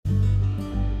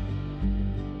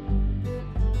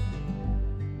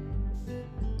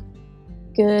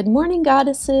Good morning,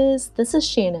 goddesses. This is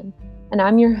Shannon, and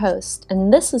I'm your host,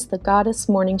 and this is the Goddess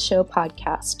Morning Show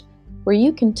podcast, where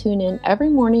you can tune in every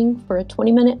morning for a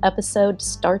 20-minute episode to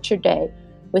start your day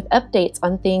with updates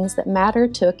on things that matter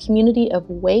to a community of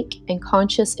awake and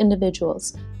conscious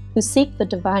individuals who seek the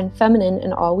divine feminine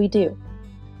in all we do.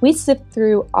 We sift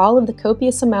through all of the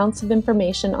copious amounts of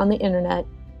information on the internet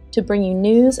to bring you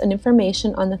news and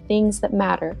information on the things that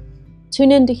matter.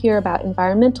 Tune in to hear about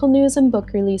environmental news and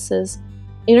book releases,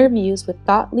 interviews with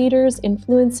thought leaders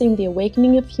influencing the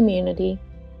awakening of humanity,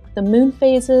 the moon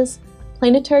phases,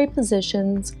 planetary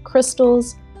positions,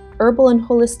 crystals, herbal and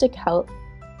holistic health,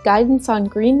 guidance on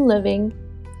green living,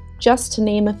 just to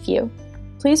name a few.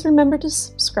 Please remember to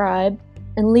subscribe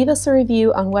and leave us a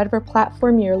review on whatever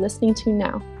platform you're listening to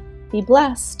now. Be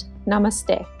blessed.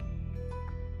 Namaste.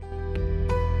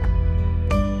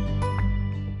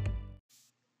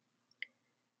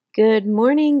 Good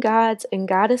morning, gods and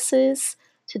goddesses.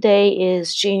 Today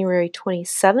is January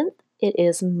 27th. It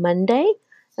is Monday,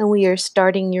 and we are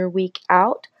starting your week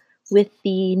out with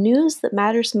the news that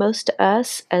matters most to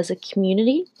us as a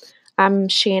community. I'm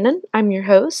Shannon. I'm your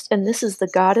host, and this is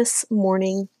the Goddess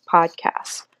Morning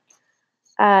Podcast.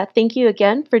 Thank you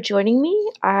again for joining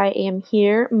me. I am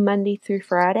here Monday through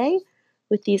Friday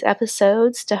with these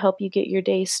episodes to help you get your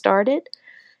day started.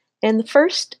 And the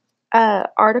first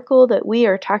article that we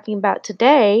are talking about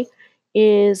today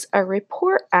is a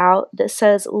report out that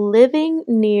says living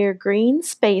near green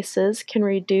spaces can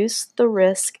reduce the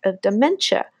risk of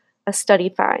dementia, a study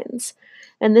finds.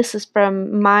 And this is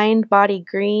from Mind Body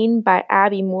Green by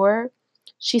Abby Moore.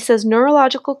 She says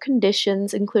neurological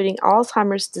conditions, including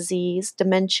Alzheimer's disease,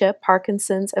 dementia,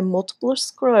 Parkinson's, and multiple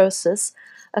sclerosis,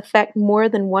 affect more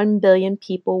than 1 billion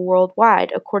people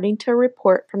worldwide, according to a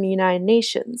report from the United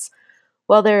Nations.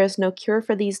 While there is no cure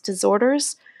for these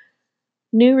disorders,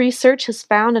 new research has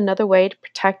found another way to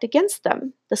protect against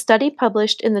them. The study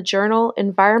published in the journal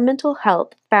Environmental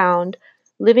Health found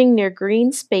living near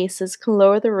green spaces can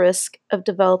lower the risk of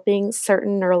developing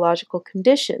certain neurological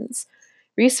conditions.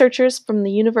 Researchers from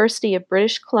the University of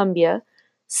British Columbia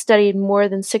studied more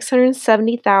than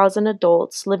 670,000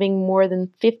 adults living more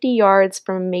than 50 yards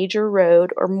from a major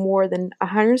road or more than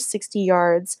 160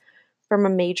 yards from a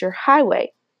major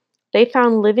highway. They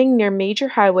found living near major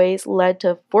highways led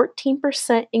to a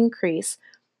 14% increase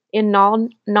in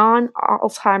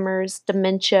non-Alzheimer's,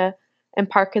 dementia, and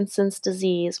Parkinson's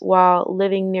disease, while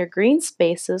living near green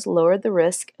spaces lowered the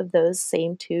risk of those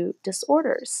same two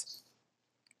disorders.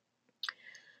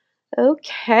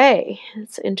 Okay,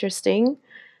 that's interesting.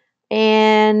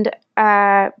 And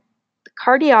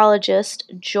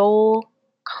cardiologist Joel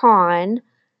Kahn,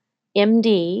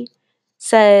 MD,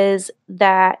 says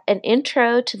that an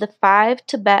intro to the 5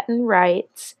 Tibetan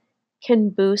rites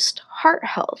can boost heart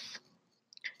health.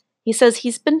 He says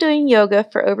he's been doing yoga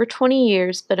for over 20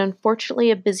 years, but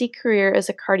unfortunately a busy career as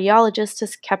a cardiologist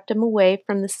has kept him away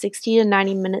from the 60 to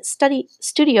 90-minute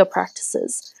studio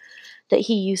practices that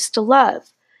he used to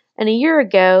love. And a year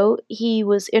ago, he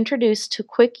was introduced to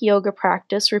quick yoga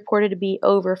practice reported to be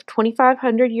over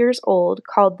 2,500 years old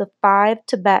called the 5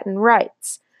 Tibetan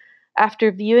rites.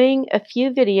 After viewing a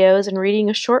few videos and reading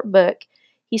a short book,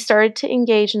 he started to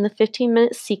engage in the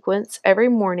 15-minute sequence every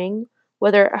morning,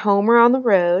 whether at home or on the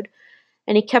road,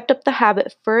 and he kept up the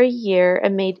habit for a year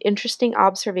and made interesting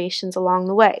observations along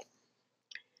the way.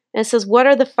 And it says, what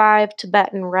are the 5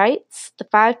 Tibetan rites? The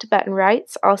 5 Tibetan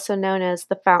rites, also known as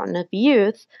the Fountain of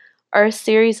Youth, are a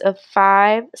series of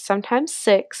 5, sometimes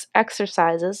 6,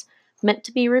 exercises meant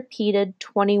to be repeated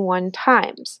 21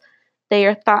 times. They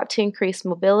are thought to increase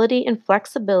mobility and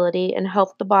flexibility and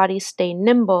help the body stay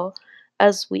nimble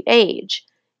as we age.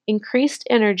 Increased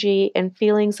energy and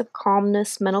feelings of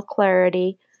calmness, mental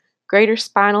clarity, greater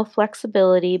spinal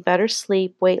flexibility, better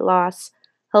sleep, weight loss,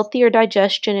 healthier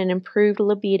digestion, and improved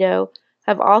libido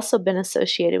have also been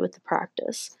associated with the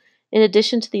practice. In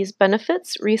addition to these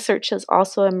benefits, research has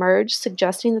also emerged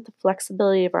suggesting that the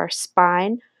flexibility of our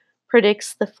spine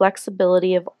predicts the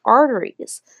flexibility of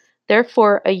arteries.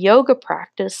 Therefore, a yoga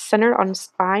practice centered on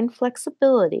spine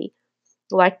flexibility,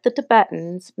 like the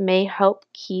Tibetans, may help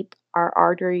keep our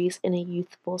arteries in a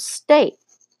youthful state.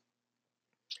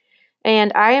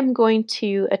 And I am going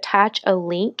to attach a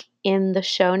link in the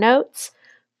show notes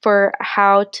for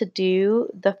how to do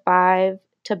the 5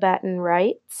 Tibetan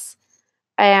rites,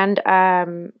 and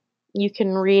you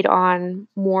can read on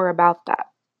more about that.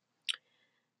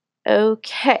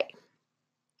 Okay,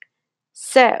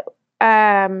 so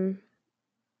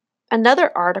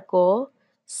another article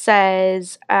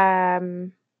says a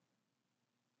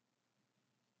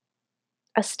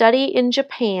study in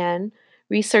Japan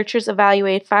Researchers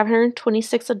evaluated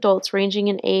 526 adults ranging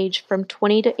in age from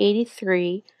 20 to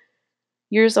 83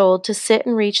 years old to sit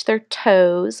and reach their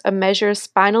toes, a measure of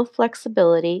spinal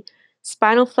flexibility.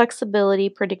 Spinal flexibility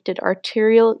predicted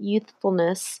arterial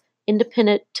youthfulness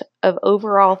independent of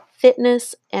overall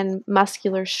fitness and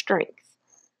muscular strength.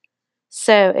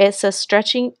 So it says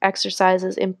stretching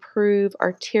exercises improve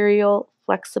arterial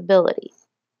flexibility.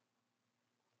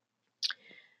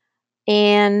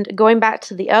 And going back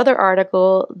to the other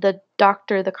article, the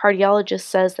cardiologist,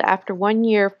 says that after 1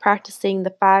 year of practicing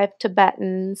the 5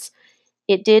 Tibetans,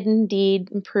 it did indeed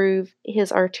improve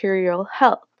his arterial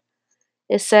health.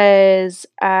 It says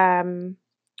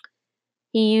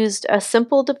he used a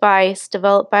simple device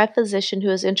developed by a physician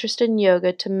who is interested in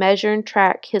yoga to measure and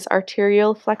track his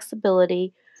arterial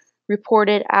flexibility,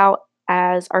 reported out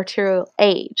as arterial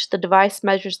age. The device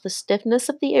measures the stiffness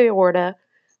of the aorta,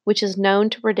 which is known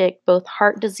to predict both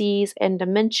heart disease and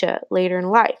dementia later in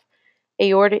life.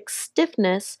 Aortic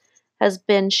stiffness has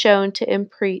been shown to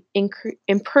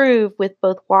improve with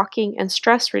both walking and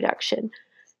stress reduction.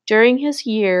 During his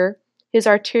year, his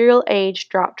arterial age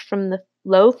dropped from the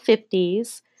low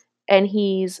 50s, and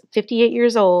he's 58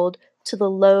 years old, to the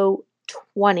low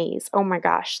 20s. Oh my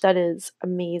gosh, that is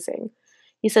amazing.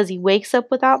 He says he wakes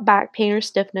up without back pain or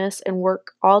stiffness and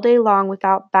work all day long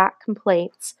without back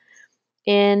complaints.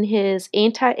 In his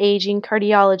anti-aging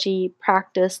cardiology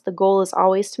practice, the goal is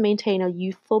always to maintain a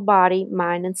youthful body,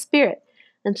 mind, and spirit.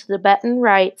 And the Tibetan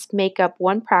rites make up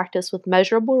one practice with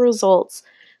measurable results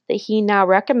that he now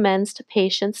recommends to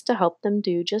patients to help them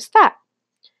do just that.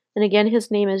 And again, his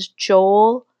name is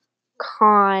Joel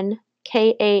Kahn,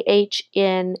 Kahn,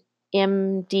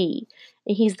 MD.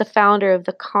 And he's the founder of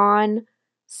the Kahn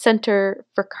Center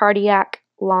for Cardiac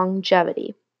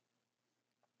Longevity.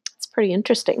 It's pretty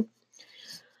interesting.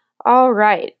 All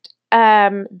right.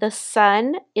 The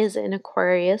sun is in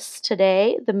Aquarius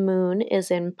today. The moon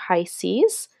is in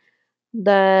Pisces.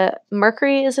 The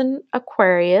Mercury is in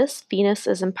Aquarius. Venus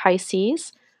is in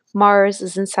Pisces. Mars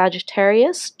is in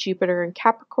Sagittarius. Jupiter in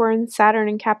Capricorn. Saturn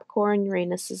in Capricorn.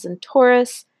 Uranus is in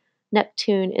Taurus.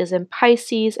 Neptune is in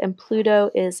Pisces. And Pluto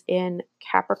is in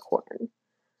Capricorn.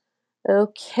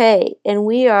 Okay. And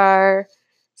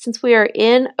since we are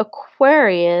in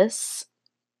Aquarius,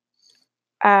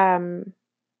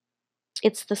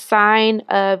 it's the sign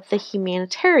of the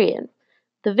humanitarian,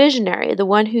 the visionary, the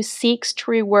one who seeks to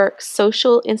rework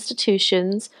social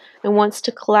institutions and wants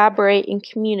to collaborate in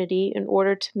community in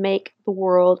order to make the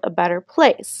world a better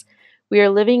place. We are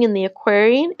living in the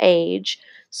Aquarian age,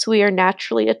 so we are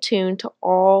naturally attuned to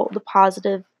all the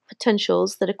positive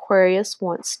potentials that Aquarius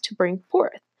wants to bring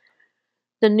forth.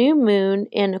 The new moon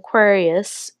in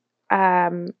Aquarius,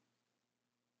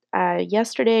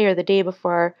 yesterday or the day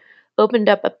before, opened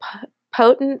up a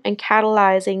potent and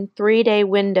catalyzing 3-day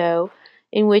window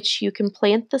in which you can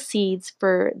plant the seeds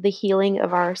for the healing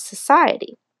of our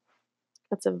society.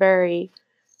 That's a very,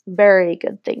 very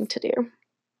good thing to do.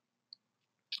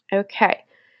 Okay,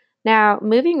 now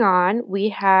moving on, we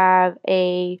have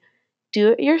a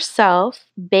do-it-yourself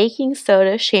baking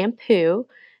soda shampoo.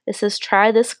 It says,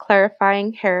 try this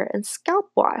clarifying hair and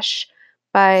scalp wash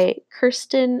by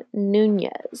Kirsten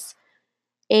Nunez.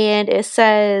 And it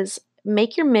says,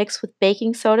 make your mix with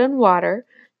baking soda and water.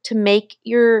 To make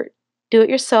your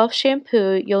do-it-yourself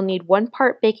shampoo, you'll need 1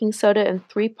 part baking soda and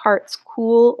 3 parts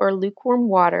cool or lukewarm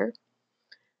water.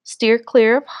 Steer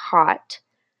clear of hot.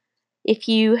 If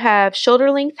you have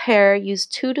shoulder-length hair, use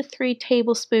 2 to 3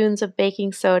 tablespoons of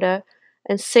baking soda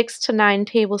and 6 to 9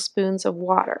 tablespoons of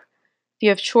water. If you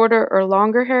have shorter or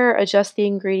longer hair, adjust the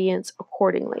ingredients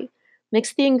accordingly.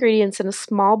 Mix the ingredients in a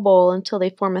small bowl until they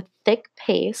form a thick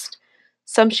paste.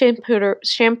 Some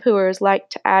shampooers like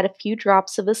to add a few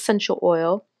drops of essential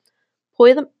oil.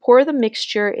 Pour the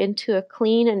mixture into a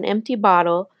clean and empty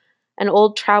bottle. An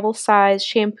old travel-size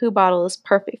shampoo bottle is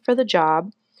perfect for the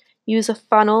job. Use a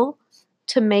funnel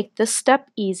to make this step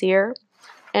easier.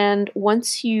 And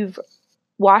once you've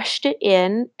washed it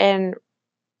in and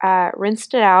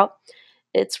rinsed it out,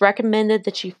 it's recommended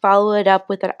that you follow it up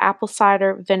with an apple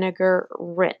cider vinegar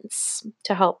rinse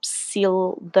to help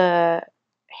seal the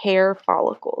hair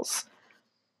follicles.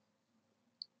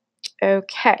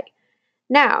 Okay,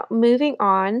 now moving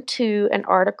on to an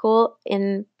article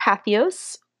in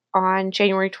Pathos on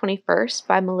January 21st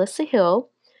by Melissa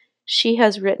Hill. She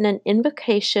has written an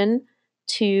invocation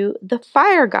to the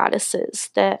fire goddesses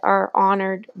that are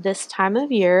honored this time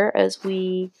of year as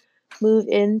we move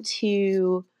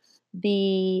into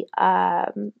the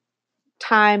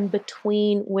time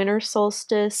between winter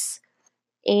solstice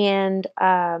and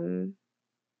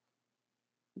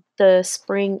the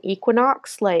spring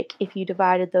equinox, like if you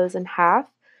divided those in half,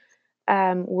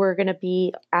 we're going to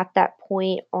be at that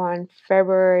point on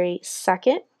February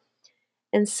 2nd.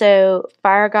 And so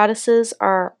fire goddesses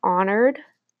are honored,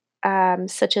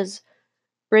 such as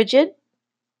Bridget,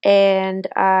 and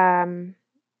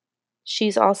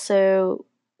she's also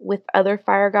with other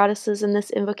fire goddesses in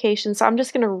this invocation. So I'm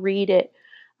just going to read it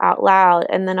out loud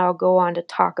and then I'll go on to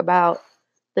talk about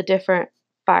the different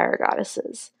fire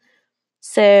goddesses.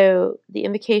 So the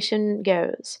invocation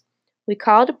goes: We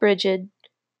call to Bridget,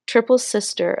 triple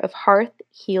sister of hearth,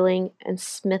 healing, and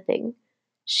smithing,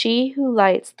 she who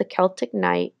lights the Celtic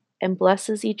night and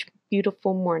blesses each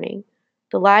beautiful morning.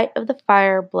 The light of the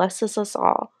fire blesses us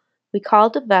all. We call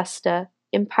to Vesta,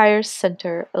 empire's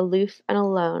center, aloof and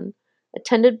alone,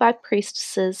 attended by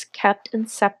priestesses kept and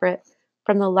separate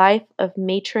from the life of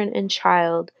matron and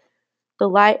child. The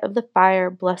light of the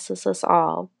fire blesses us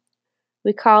all.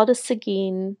 We call to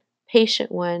Sigyn,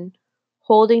 patient one,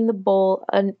 holding the bowl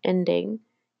unending.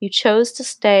 You chose to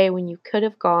stay when you could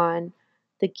have gone,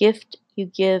 the gift you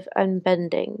give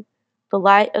unbending. The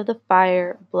light of the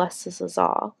fire blesses us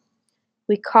all.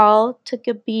 We call to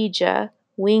Gabija,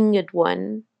 winged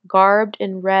one, garbed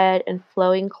in red and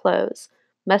flowing clothes,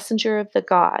 messenger of the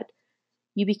god.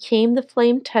 You became the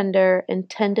flame tender and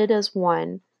tended as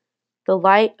one. The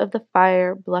light of the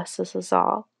fire blesses us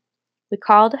all. We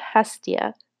call to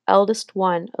Hestia, eldest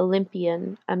one,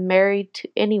 Olympian, unmarried to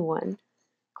anyone,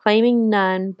 claiming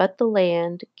none but the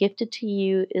land, gifted to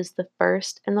you is the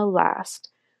first and the last.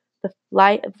 The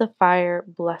light of the fire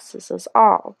blesses us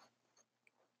all.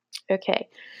 Okay,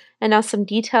 and now some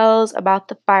details about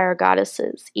the fire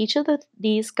goddesses. Each of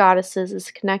these goddesses is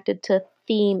connected to a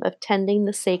theme of tending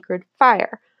the sacred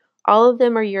fire. All of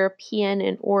them are European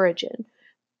in origin.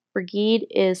 Brigid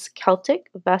is Celtic,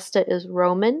 Vesta is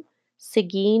Roman,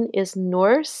 Sigyn is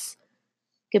Norse,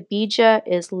 Gabija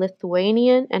is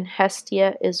Lithuanian, and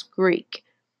Hestia is Greek.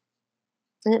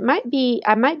 And I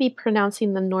might be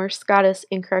pronouncing the Norse goddess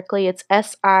incorrectly. It's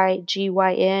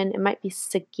Sigyn. It might be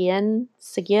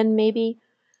Sigyn maybe.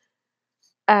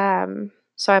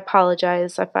 So I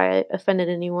apologize if I offended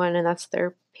anyone and that's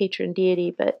their patron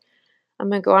deity, but I'm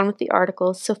going to go on with the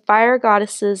article. So, fire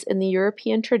goddesses in the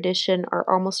European tradition are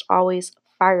almost always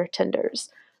fire tenders.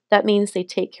 That means they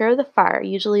take care of the fire.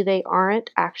 Usually, they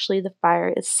aren't actually the fire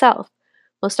itself.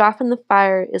 Most often, the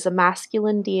fire is a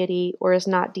masculine deity or is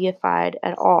not deified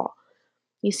at all.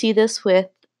 You see this with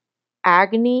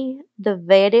Agni, the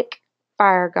Vedic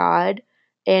fire god,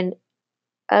 and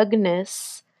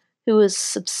Agnes, who is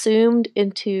subsumed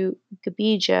into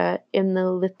Gabija in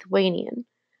the Lithuanian.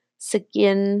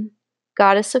 Sigyn,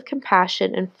 goddess of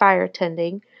compassion and fire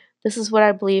tending. This is what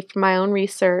I believe from my own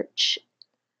research.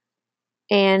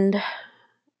 And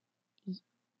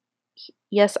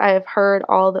yes, I have heard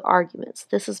all the arguments.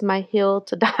 This is my hill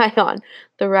to die on,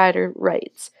 the writer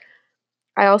writes.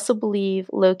 I also believe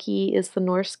Loki is the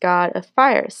Norse god of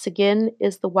fire. Sigyn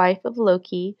is the wife of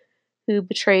Loki, who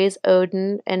betrays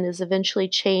Odin and is eventually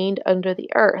chained under the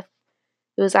earth.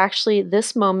 It was actually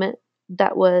this moment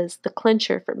that was the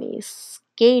clincher for me.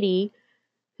 Skadi,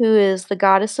 who is the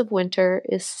goddess of winter,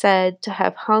 is said to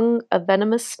have hung a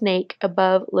venomous snake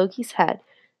above Loki's head.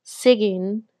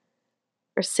 Sigyn,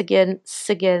 or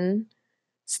Sigyn,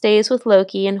 stays with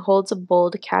Loki and holds a bowl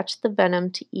to catch the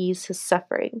venom to ease his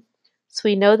suffering. So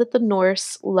we know that the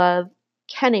Norse love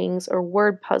kennings or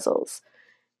word puzzles.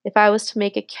 If I was to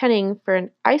make a kenning for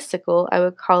an icicle, I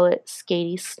would call it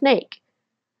Skady Snake.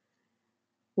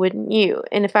 Wouldn't you?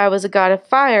 And if I was a god of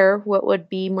fire, what would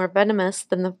be more venomous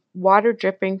than the water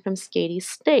dripping from Skady's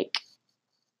snake?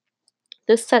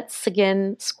 This sets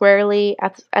Sigyn squarely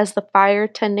as the fire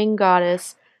tending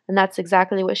goddess, and that's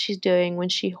exactly what she's doing when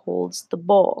she holds the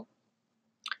bowl.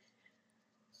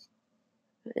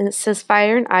 And it says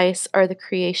fire and ice are the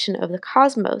creation of the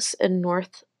cosmos in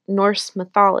Norse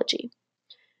mythology.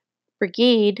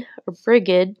 Brigid,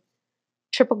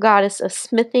 triple goddess of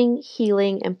smithing,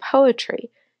 healing, and poetry.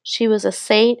 She was a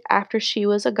saint after she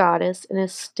was a goddess and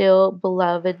is still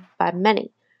beloved by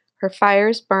many. Her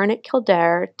fires burn at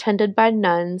Kildare, tended by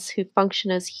nuns who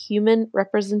function as human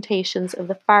representations of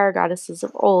the fire goddesses of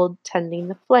old tending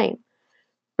the flame.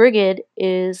 Brigid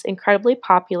is incredibly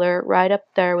popular, right up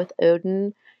there with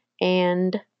Odin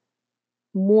and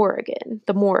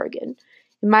the Morrigan.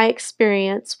 In my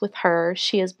experience with her,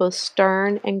 she is both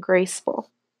stern and graceful.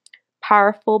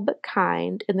 Powerful but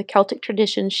kind, in the Celtic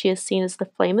tradition she is seen as the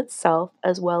flame itself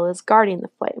as well as guarding the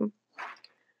flame.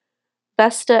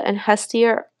 Vesta and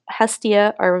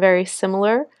Hestia are very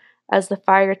similar as the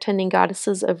fire-tending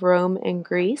goddesses of Rome and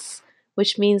Greece.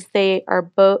 which means they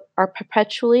are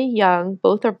perpetually young,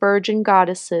 both are virgin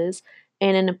goddesses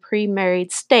and in a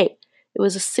pre-married state. It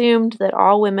was assumed that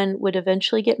all women would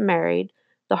eventually get married.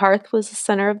 The hearth was the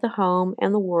center of the home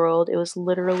and the world. It was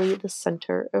literally the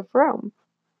center of Rome.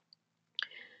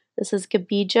 This is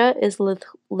Gabija is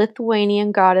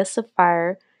Lithuanian goddess of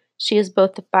fire. She is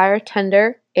both the fire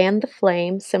tender and the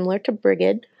flame, similar to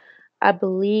Brigid. I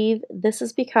believe this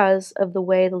is because of the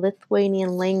way the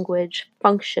Lithuanian language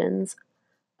functions.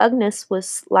 Ugnis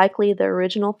was likely the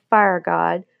original fire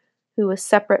god who was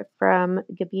separate from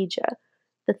Gabija.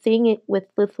 The thing with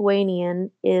Lithuanian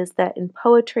is that in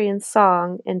poetry and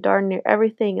song, and darn near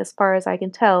everything as far as I can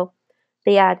tell,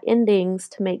 they add endings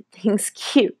to make things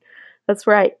cute. That's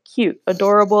right, cute,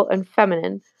 adorable, and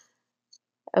feminine.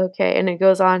 Okay, and it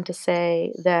goes on to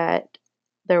say that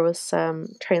there was some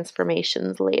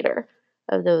transformations later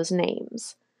of those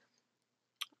names.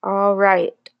 All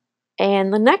right.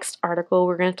 And the next article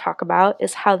we're going to talk about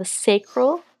is how the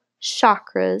sacral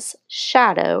chakra's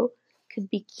shadow could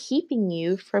be keeping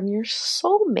you from your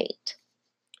soulmate.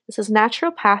 This is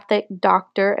naturopathic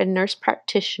doctor and nurse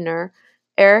practitioner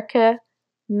Erica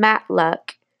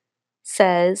Matluck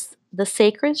says the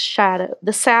sacred shadow,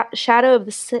 shadow of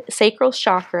the sacral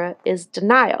chakra is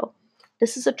denial.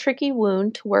 This is a tricky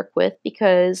wound to work with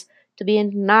because to be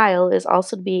in denial is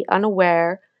also to be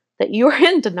unaware that you are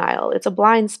in denial. It's a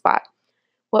blind spot.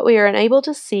 What we are unable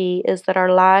to see is that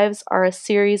our lives are a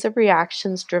series of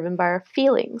reactions driven by our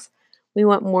feelings. We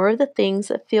want more of the things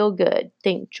that feel good.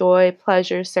 Think joy,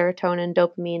 pleasure, serotonin,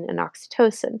 dopamine, and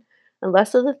oxytocin, and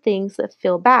less of the things that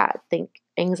feel bad. Think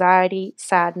anxiety,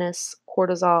 sadness,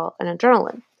 cortisol, and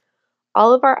adrenaline.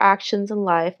 All of our actions in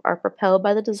life are propelled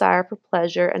by the desire for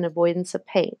pleasure and avoidance of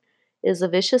pain. It is a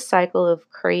vicious cycle of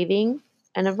craving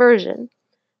and aversion.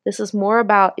 This is more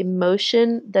about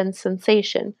emotion than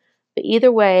sensation, but either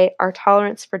way, our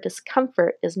tolerance for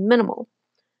discomfort is minimal.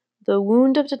 The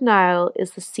wound of denial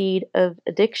is the seed of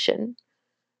addiction,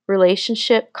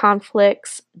 relationship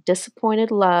conflicts,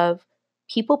 disappointed love,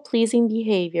 people pleasing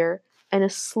behavior, and a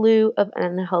slew of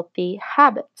unhealthy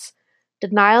habits.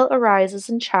 Denial arises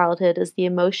in childhood as the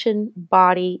emotion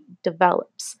body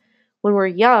develops. When we're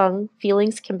young,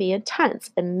 feelings can be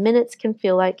intense and minutes can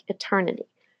feel like eternity.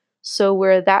 So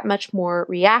we're that much more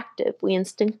reactive. We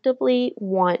instinctively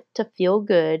want to feel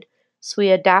good, so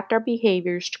we adapt our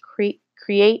behaviors to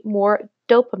create more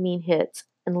dopamine hits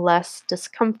and less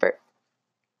discomfort.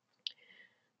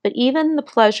 But even the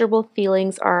pleasurable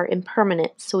feelings are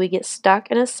impermanent, so we get stuck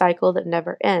in a cycle that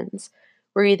never ends.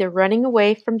 We're either running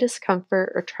away from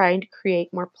discomfort or trying to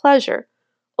create more pleasure.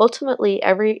 Ultimately,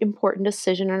 every important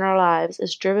decision in our lives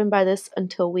is driven by this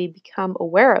until we become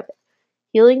aware of it.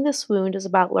 Healing this wound is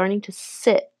about learning to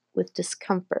sit with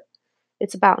discomfort.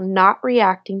 It's about not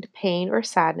reacting to pain or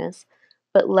sadness,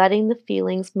 but letting the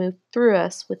feelings move through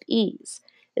us with ease.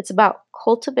 It's about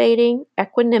cultivating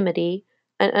equanimity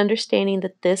and understanding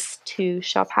that this too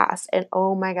shall pass. And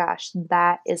oh my gosh,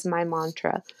 that is my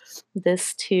mantra.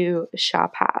 This too shall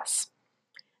pass.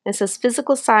 It says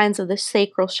physical signs of the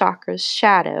sacral chakra's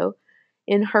shadow.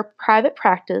 In her private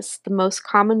practice, the most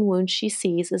common wound she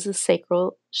sees is the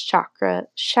sacral chakra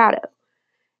shadow.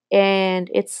 And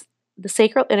it's the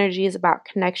sacral energy is about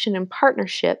connection and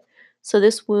partnership. So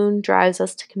this wound drives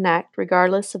us to connect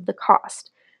regardless of the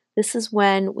cost. This is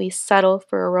when we settle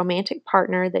for a romantic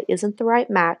partner that isn't the right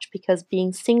match because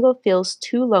being single feels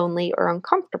too lonely or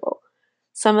uncomfortable.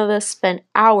 Some of us spend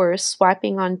hours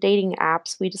swiping on dating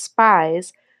apps we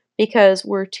despise because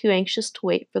we're too anxious to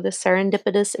wait for the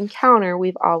serendipitous encounter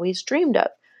we've always dreamed of.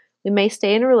 We may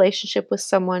stay in a relationship with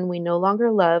someone we no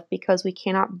longer love because we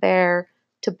cannot bear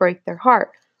to break their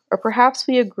heart, or perhaps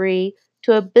we agree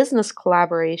to a business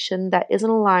collaboration that isn't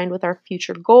aligned with our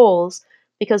future goals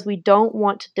because we don't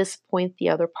want to disappoint the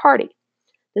other party.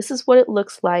 This is what it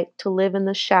looks like to live in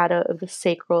the shadow of the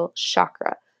sacral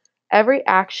chakra. Every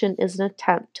action is an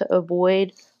attempt to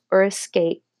avoid or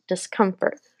escape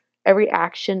discomfort. Every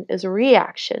action is a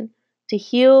reaction. To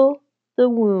heal the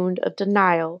wound of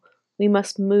denial, we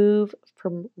must move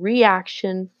from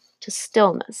reaction to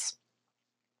stillness.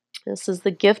 This is the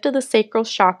gift of the sacral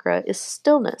chakra is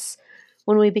stillness.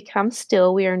 When we become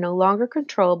still, we are no longer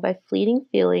controlled by fleeting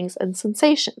feelings and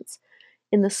sensations.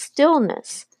 In the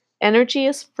stillness, energy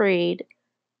is freed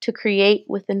to create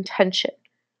with intention.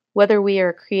 Whether we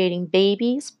are creating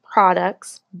babies,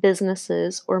 products,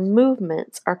 businesses, or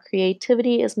movements, our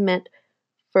creativity is meant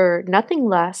for nothing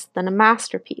less than a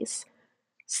masterpiece.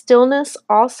 Stillness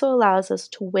also allows us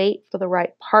to wait for the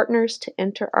right partners to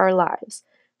enter our lives.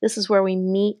 This is where we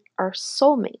meet our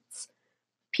soulmates,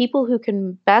 people who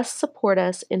can best support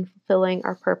us in fulfilling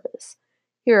our purpose.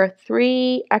 Here are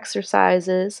 3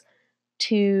 exercises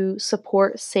to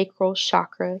support sacral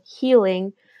chakra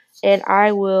healing, and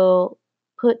I will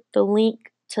put the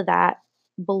link to that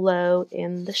below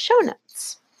in the show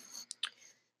notes.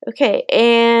 Okay,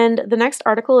 and the next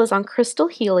article is on crystal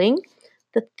healing,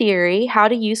 the theory, how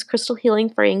to use crystal healing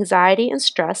for anxiety and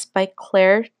stress by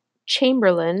Claire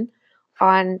Chamberlain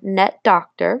on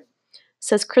NetDoctor.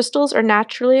 Says crystals are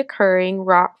naturally occurring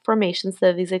rock formations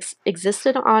that have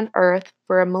existed on Earth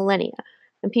for a millennia,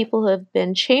 and people have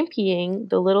been championing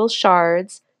the little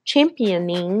shards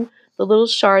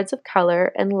of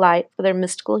color and light for their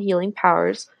mystical healing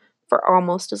powers for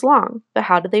almost as long. But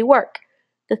how do they work?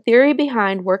 The theory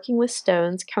behind working with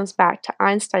stones comes back to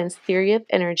Einstein's theory of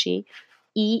energy,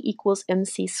 E equals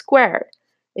mc squared,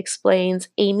 explains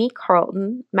Amy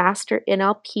Carlton, master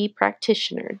NLP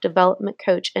practitioner, development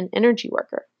coach, and energy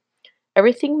worker.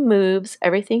 Everything moves,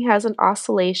 everything has an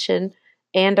oscillation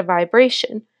and a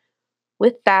vibration.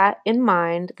 With that in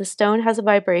mind, the stone has a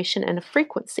vibration and a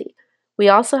frequency. We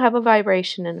also have a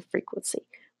vibration and a frequency.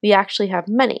 We actually have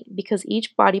many because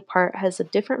each body part has a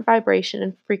different vibration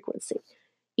and frequency.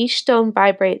 Each stone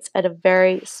vibrates at a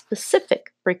very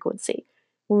specific frequency.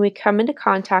 When we come into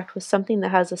contact with something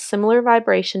that has a similar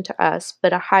vibration to us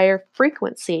but a higher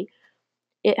frequency,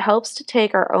 it helps to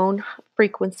take our own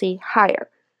frequency higher.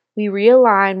 We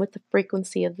realign with the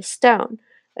frequency of the stone,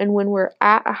 and when we're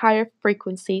at a higher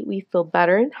frequency, we feel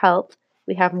better in health,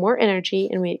 we have more energy,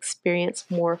 and we experience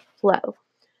more flow.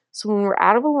 So when we're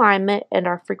out of alignment and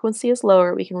our frequency is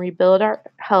lower, we can rebuild our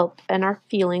health and our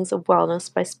feelings of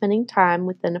wellness by spending time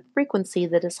within a frequency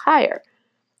that is higher.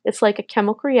 It's like a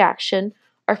chemical reaction.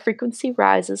 Our frequency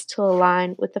rises to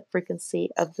align with the frequency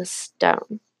of the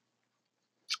stone.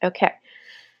 Okay.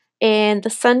 And the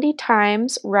Sunday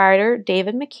Times writer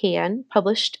David McCann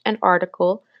published an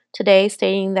article today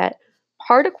stating that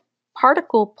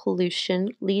particle pollution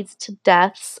leads to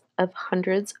deaths of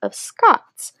hundreds of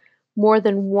Scots. More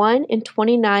than 1 in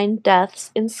 29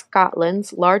 deaths in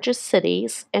Scotland's largest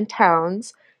cities and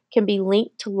towns can be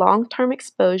linked to long-term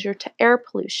exposure to air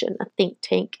pollution, a think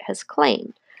tank has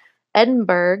claimed.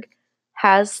 Edinburgh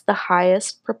has the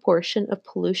highest proportion of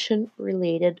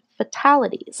pollution-related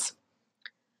fatalities.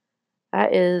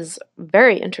 That is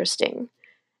very interesting.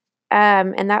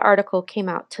 And that article came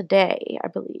out today, I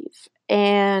believe.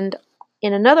 And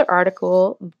in another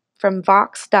article from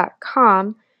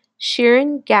Vox.com,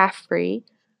 Sharon Gaffrey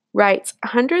writes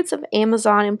hundreds of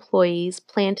Amazon employees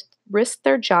plan to risk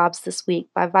their jobs this week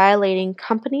by violating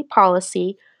company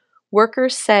policy.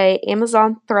 Workers say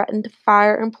Amazon threatened to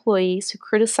fire employees who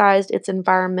criticized its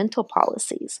environmental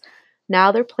policies.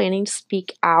 Now they're planning to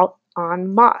speak out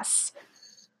on Moss.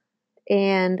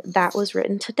 And that was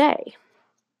written today.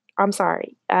 I'm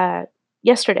sorry,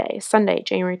 yesterday, Sunday,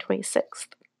 January 26th.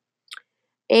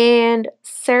 And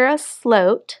Sarah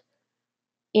Sloat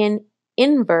in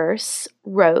Inverse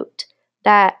wrote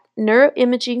that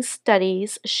neuroimaging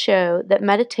studies show that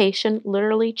meditation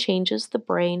literally changes the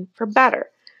brain for better.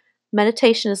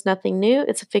 Meditation is nothing new.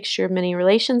 It's a fixture of many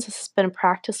relations. This has been in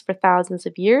practice for thousands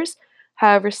of years.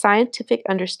 However, scientific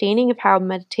understanding of how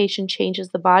meditation changes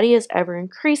the body is ever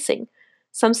increasing.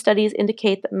 Some studies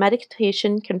indicate that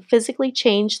meditation can physically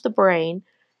change the brain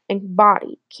and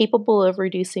body, capable of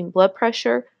reducing blood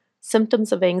pressure,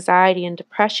 symptoms of anxiety and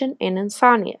depression, and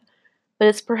insomnia. But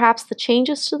it's perhaps the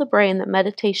changes to the brain that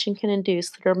meditation can induce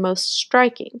that are most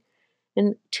striking.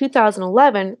 In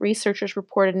 2011, researchers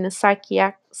reported in a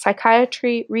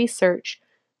psychiatry research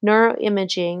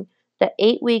neuroimaging that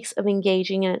 8 weeks of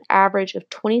engaging in an average of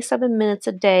 27 minutes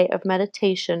a day of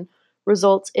meditation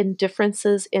results in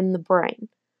differences in the brain.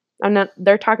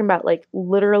 They're talking about like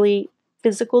literally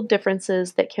physical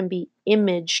differences that can be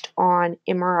imaged on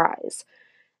MRIs.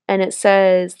 And it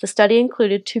says the study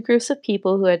included 2 groups of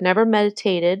people who had never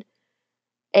meditated,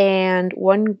 and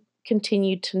one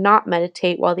continued to not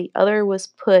meditate while the other was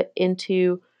put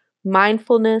into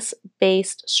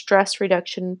mindfulness-based stress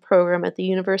reduction program at the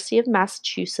University of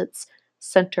Massachusetts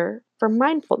Center for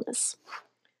Mindfulness.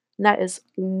 And that is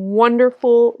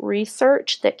wonderful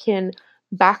research that can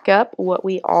back up what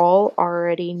we all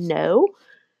already know,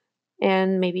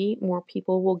 and maybe more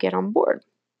people will get on board.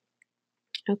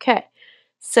 Okay,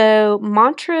 so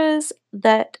mantras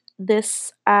that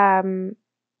this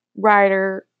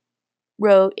writer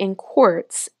wrote in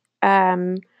quartz.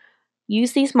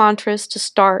 Use these mantras to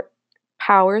start,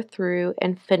 power through,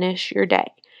 and finish your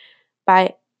day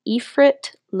by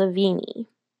Ifrit Levine.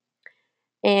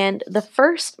 And the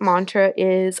first mantra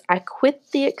is I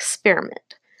quit the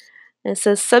experiment. And it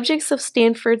says subjects of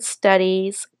Stanford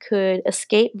studies could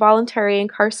escape voluntary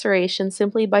incarceration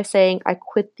simply by saying I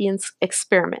quit the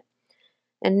experiment.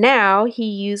 And now he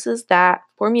uses that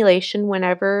formulation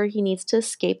whenever he needs to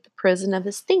escape the prison of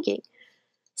his thinking.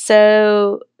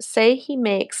 So, say he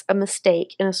makes a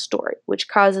mistake in a story, which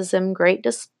causes him great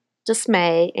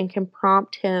dismay and can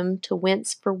prompt him to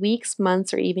wince for weeks,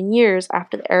 months, or even years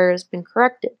after the error has been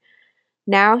corrected.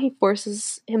 Now he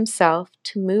forces himself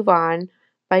to move on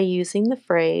by using the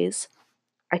phrase,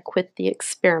 "I quit the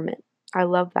experiment." I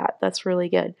love that. That's really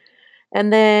good.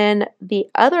 And then the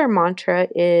other mantra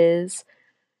is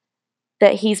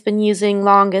that he's been using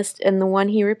longest, and the one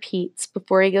he repeats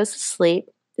before he goes to sleep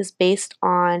is based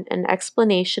on an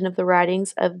explanation of the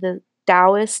writings of the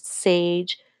Taoist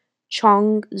sage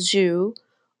Chuang Tzu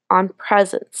on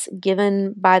presence,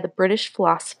 given by the British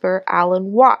philosopher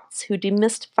Alan Watts, who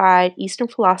demystified Eastern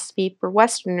philosophy for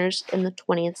Westerners in the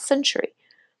 20th century.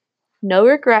 No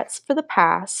regrets for the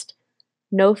past,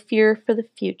 no fear for the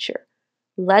future.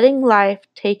 Letting life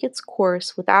take its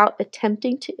course without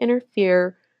attempting to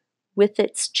interfere with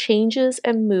its changes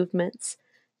and movements,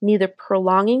 neither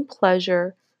prolonging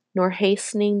pleasure nor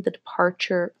hastening the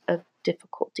departure of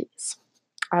difficulties.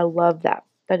 I love that.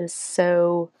 That is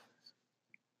so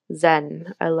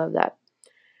zen. I love that.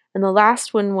 And the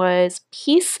last one was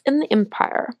Peace in the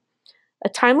Empire. A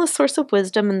timeless source of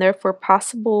wisdom and therefore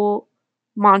possible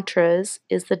mantras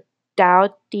is the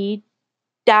Tao Te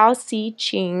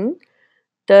Ching,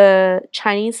 the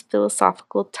Chinese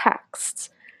philosophical texts.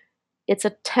 It's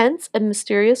a tense and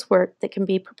mysterious work that can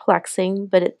be perplexing,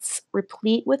 but it's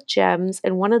replete with gems,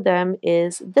 and one of them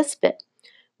is this bit,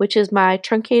 which is my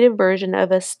truncated version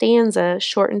of a stanza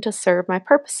shortened to serve my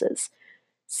purposes.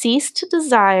 Cease to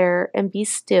desire and be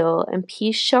still, and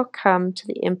peace shall come to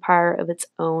the empire of its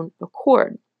own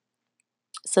accord.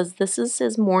 It says this is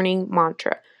his morning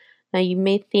mantra. Now, you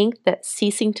may think that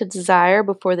ceasing to desire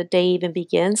before the day even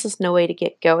begins is no way to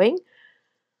get going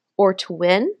or to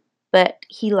win, but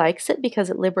he likes it because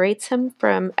it liberates him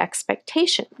from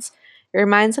expectations. It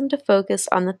reminds him to focus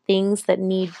on the things that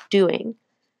need doing,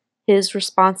 his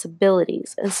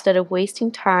responsibilities, instead of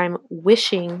wasting time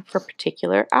wishing for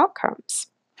particular outcomes.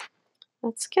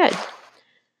 That's good.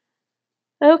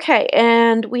 Okay,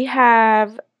 and we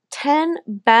have 10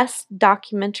 best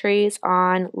documentaries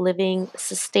on living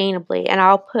sustainably, and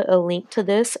I'll put a link to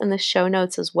this in the show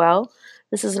notes as well.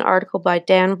 This is an article by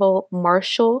Danville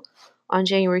Marshall on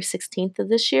January 16th of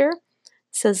this year. It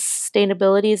says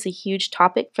sustainability is a huge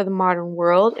topic for the modern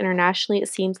world. Internationally, it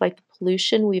seems like the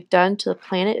pollution we've done to the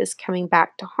planet is coming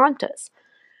back to haunt us.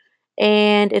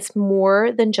 And it's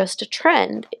more than just a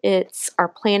trend. It's our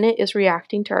planet is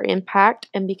reacting to our impact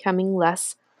and becoming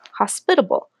less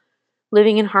hospitable.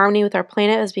 Living in harmony with our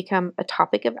planet has become a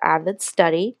topic of avid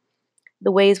study.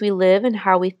 The ways we live and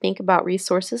how we think about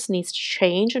resources needs to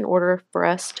change in order for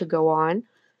us to go on.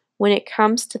 When it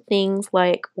comes to things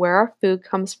like where our food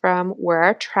comes from, where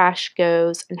our trash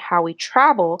goes, and how we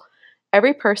travel,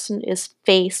 every person is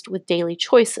faced with daily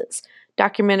choices.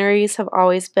 Documentaries have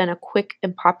always been a quick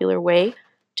and popular way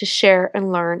to share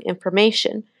and learn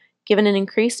information. Given an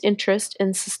increased interest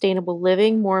in sustainable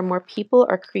living, more and more people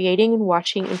are creating and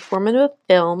watching informative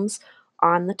films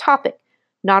on the topic.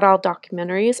 Not all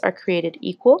documentaries are created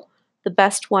equal. The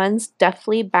best ones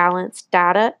deftly balance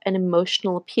data and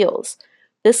emotional appeals.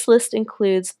 This list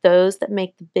includes those that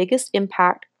make the biggest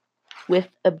impact with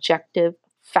objective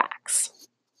facts.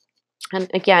 And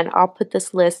again, I'll put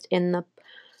this list in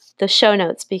the show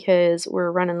notes because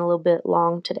we're running a little bit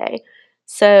long today.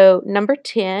 So, number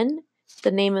 10,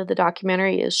 the name of the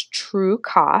documentary is True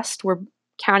Cost. We're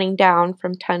counting down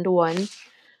from 10 to 1.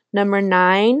 Number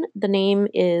 9, the name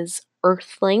is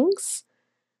Earthlings.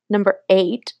 Number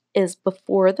 8 is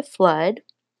Before the Flood.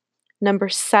 Number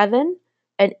 7,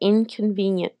 An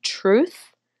Inconvenient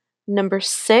Truth. Number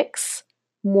 6,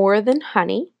 More Than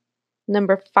Honey.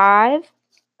 Number 5,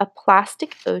 A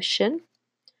Plastic Ocean.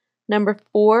 Number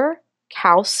 4,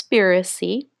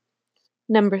 Cowspiracy.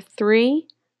 Number 3,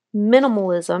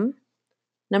 Minimalism.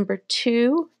 Number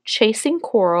 2, Chasing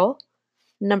Coral.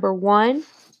 Number 1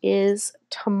 is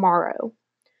Tomorrow.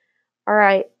 All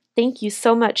right. Thank you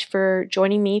so much for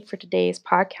joining me for today's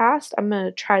podcast. I'm going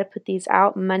to try to put these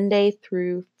out Monday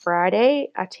through Friday.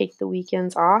 I take the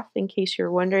weekends off in case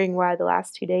you're wondering why the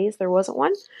last 2 days there wasn't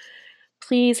one.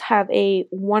 Please have a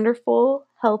wonderful,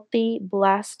 healthy,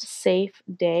 blessed, safe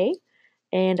day.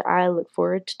 And I look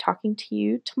forward to talking to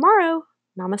you tomorrow.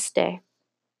 Namaste.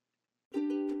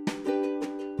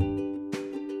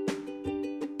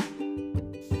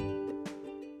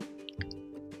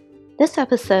 This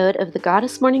episode of the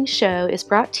Goddess Morning Show is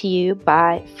brought to you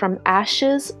by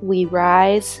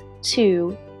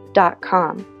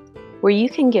FromAshesWeRise2.com, where you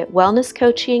can get wellness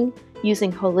coaching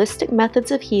using holistic methods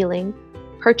of healing,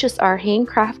 Purchase our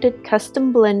handcrafted,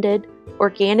 custom blended,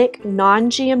 organic,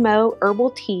 non GMO herbal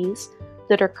teas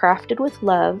that are crafted with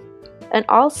love, and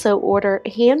also order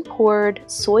hand poured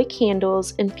soy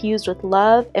candles infused with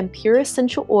love and pure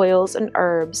essential oils and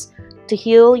herbs to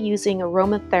heal using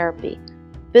aromatherapy.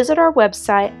 Visit our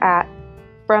website at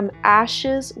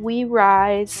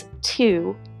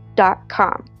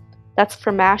FromAshesWeRise2.com. That's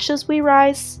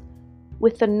FromAshesWeRise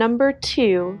with the number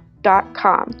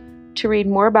 2.com to read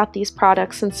more about these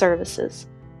products and services.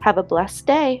 Have a blessed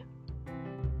day.